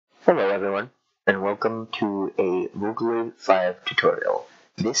Hello everyone, and welcome to a Vocaloid 5 tutorial.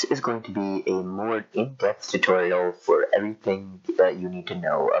 This is going to be a more in-depth tutorial for everything that you need to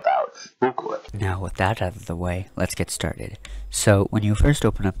know about Vocaloid. Now with that out of the way, let's get started. So when you first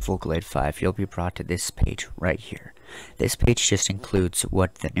open up Vocaloid 5, you'll be brought to this page right here. This page just includes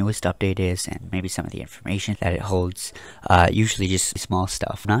what the newest update is and maybe some of the information that it holds, usually just small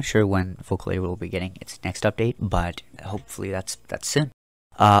stuff. I'm not sure when Vocaloid will be getting its next update, but hopefully that's soon.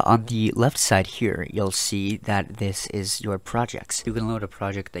 On the left side here, you'll see that this is your projects. You can load a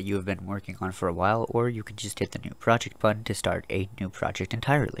project that you have been working on for a while, or you can just hit the new project button to start a new project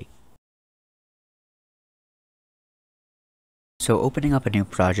entirely. So opening up a new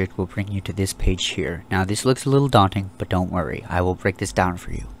project will bring you to this page here. Now this looks a little daunting, but don't worry, I will break this down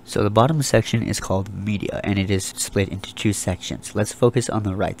for you. So the bottom section is called Media, and it is split into two sections. Let's focus on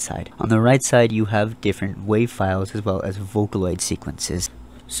the right side. On the right side you have different WAV files as well as Vocaloid sequences.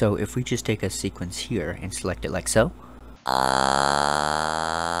 So if we just take a sequence here and select it like so,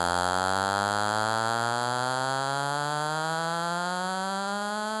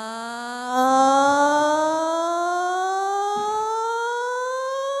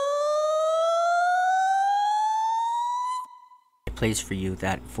 it plays for you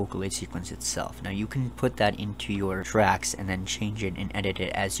that Vocaloid sequence itself. Now you can put that into your tracks and then change it and edit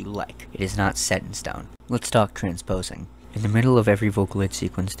it as you like. It is not set in stone. Let's talk transposing. In the middle of every Vocaloid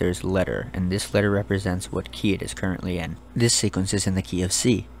sequence there's a letter, and this letter represents what key it is currently in. This sequence is in the key of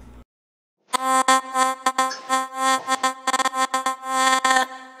C.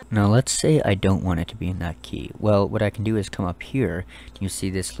 Now let's say I don't want it to be in that key. Well, what I can do is come up here, you see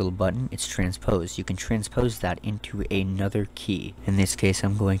this little button, it's transpose. You can transpose that into another key. In this case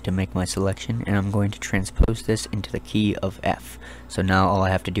I'm going to make my selection and I'm going to transpose this into the key of F. So now all I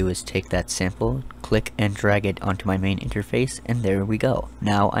have to do is take that sample, click and drag it onto my main interface, and there we go.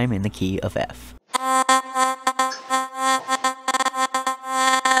 Now I'm in the key of F.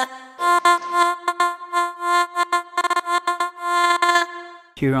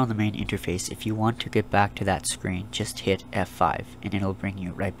 Here on the main interface, if you want to get back to that screen, just hit F5 and it'll bring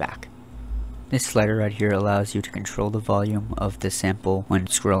you right back. This slider right here allows you to control the volume of the sample when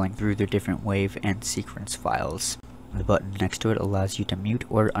scrolling through the different wave and sequence files. The button next to it allows you to mute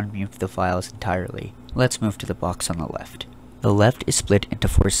or unmute the files entirely. Let's move to the box on the left. The left is split into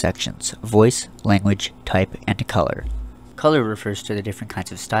 4 sections: voice, language, type, and color. Color refers to the different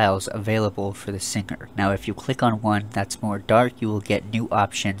kinds of styles available for the singer. Now if you click on one that's more dark, you will get new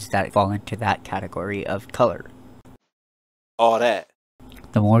options that fall into that category of color. All that.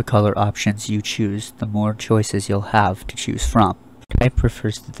 The more color options you choose, the more choices you'll have to choose from. Type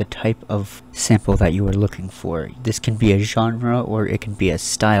refers to the type of sample that you are looking for. This can be a genre or it can be a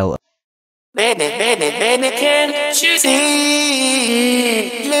style. Baby, can't you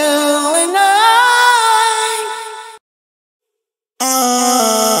see you and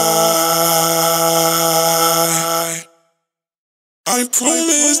I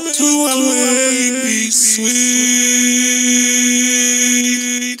promise to always be sweet.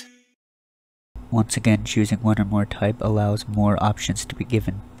 Once again, choosing one or more type allows more options to be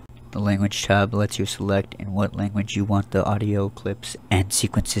given. The language tab lets you select in what language you want the audio clips and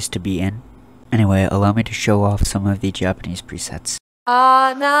sequences to be in. Anyway, allow me to show off some of the Japanese presets.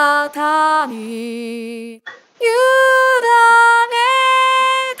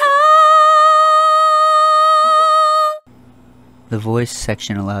 The voice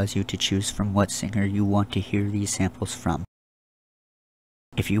section allows you to choose from what singer you want to hear these samples from.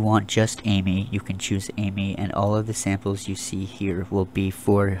 If you want just Amy, you can choose Amy, and all of the samples you see here will be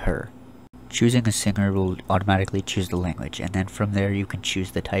for her. Choosing a singer will automatically choose the language, and then from there you can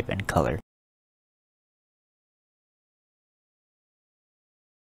choose the type and color.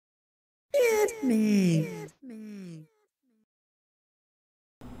 It's me.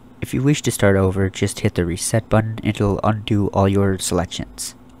 If you wish to start over, just hit the reset button, it'll undo all your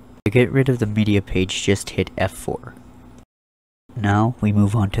selections. To get rid of the media page, just hit F4. Now we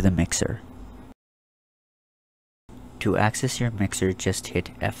move on to the mixer. To access your mixer, just hit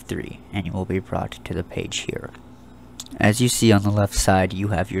F3 and you will be brought to the page here. As you see on the left side, you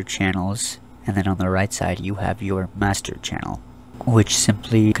have your channels, and then on the right side you have your master channel, which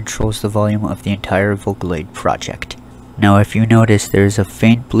simply controls the volume of the entire Vocaloid project. Now if you notice, there's a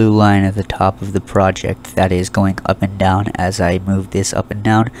faint blue line at the top of the project that is going up and down as I move this up and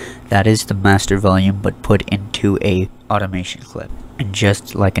down. That is the master volume, but put into a automation clip. And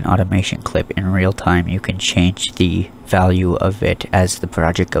just like an automation clip, in real time you can change the value of it as the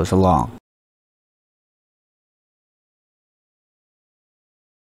project goes along.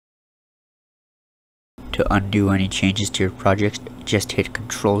 to undo any changes to your project, just hit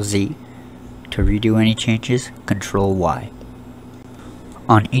Ctrl Z. To redo any changes, Ctrl Y.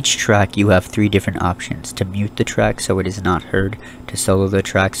 On each track you have 3 different options: to mute the track so it is not heard, to solo the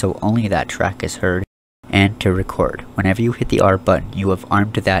track so only that track is heard, and to record. Whenever you hit the R button, you have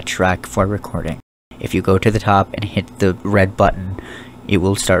armed that track for recording. If you go to the top and hit the red button, it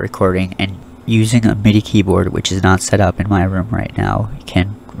will start recording, and using a MIDI keyboard, which is not set up in my room right now, you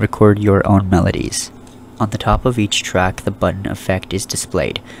can record your own melodies. On the top of each track, the button effect is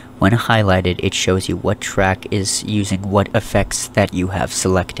displayed. When highlighted, it shows you what track is using what effects that you have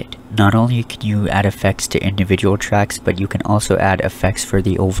selected. Not only can you add effects to individual tracks, but you can also add effects for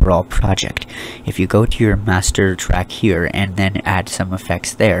the overall project. If you go to your master track here and then add some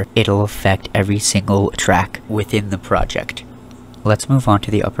effects there, it'll affect every single track within the project. Let's move on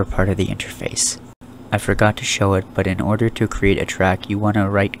to the upper part of the interface. I forgot to show it, but in order to create a track, you want to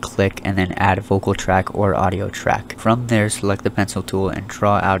right click and then add vocal track or audio track. From there, select the pencil tool and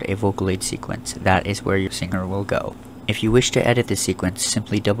draw out a Vocaloid sequence. That is where your singer will go. If you wish to edit the sequence,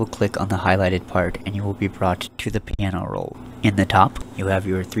 simply double click on the highlighted part and you will be brought to the piano roll. In the top, you have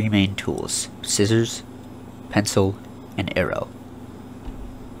your 3 main tools: scissors, pencil, and arrow.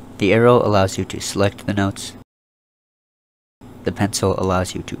 The arrow allows you to select the notes. The pencil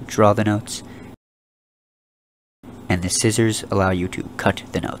allows you to draw the notes, and the scissors allow you to cut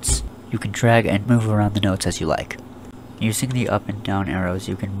the notes. You can drag and move around the notes as you like. Using the up and down arrows,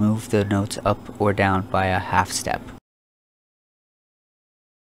 you can move the notes up or down by a half step.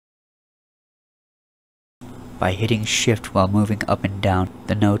 By hitting shift while moving up and down,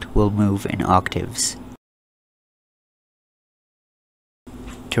 the note will move in octaves.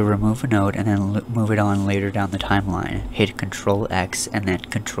 To remove a note and then move it on later down the timeline, hit Ctrl X and then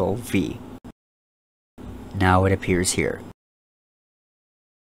Ctrl V. Now it appears here.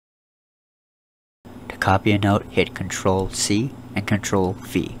 To copy a note, hit Ctrl C and Ctrl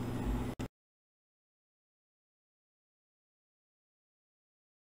V.